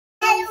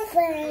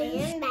friends! I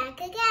am back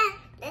again.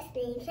 Let's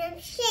make some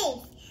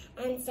shapes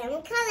and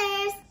some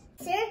colors.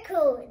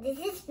 Circle. This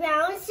is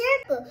brown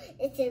circle.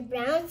 It's a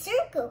brown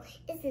circle.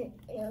 We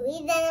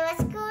then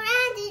must go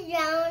round and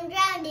round,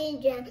 round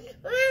and round,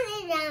 round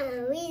and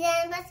round. We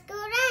then must go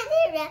round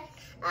and round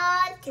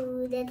all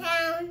through the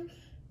town.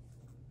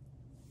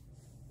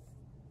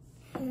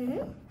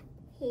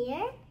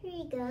 Here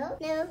we go.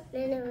 No.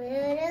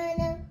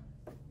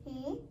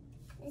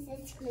 This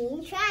is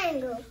green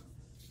triangle.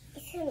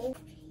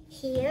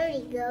 Here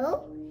we go.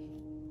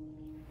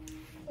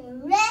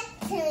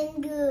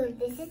 Rectangle.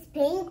 This is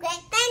pink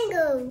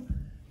rectangle.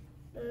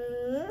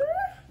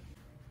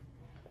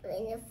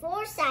 In the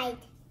four side.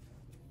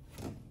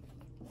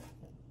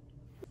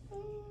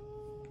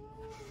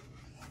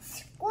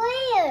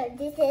 Square.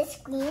 This is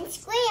green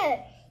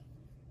square.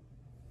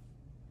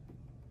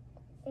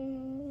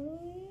 Here.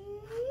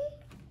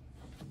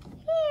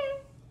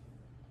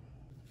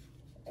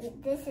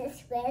 This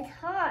is red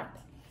heart.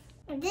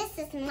 This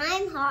is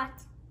my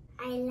heart.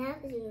 I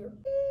love you.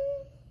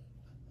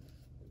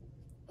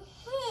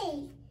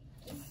 Hey,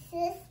 this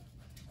is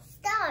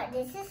star.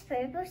 This is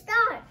purple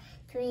star.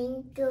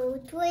 Twinkle,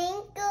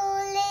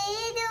 twinkle,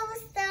 little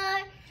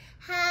star,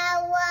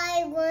 how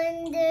I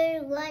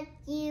wonder what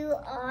you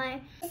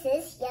are. This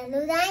is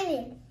yellow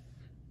diamond.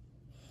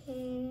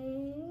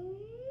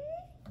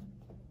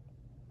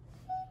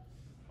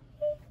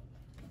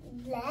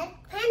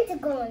 Black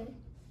pentagon.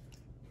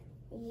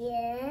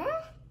 Yeah.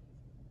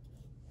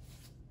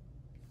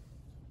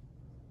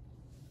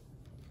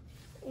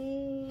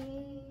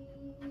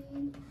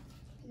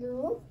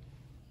 Blue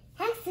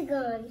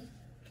hexagon.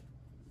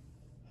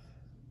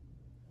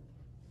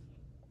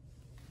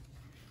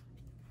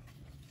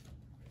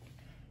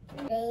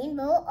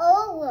 Rainbow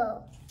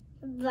oval.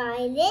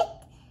 Violet,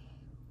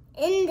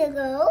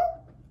 indigo,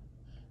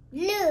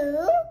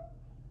 blue,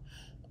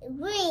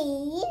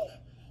 green,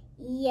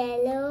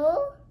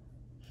 yellow,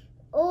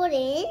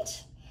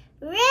 orange,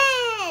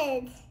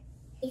 red.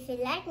 If you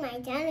like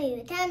my channel,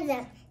 you thumbs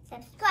up,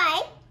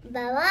 subscribe.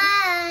 Bye-bye.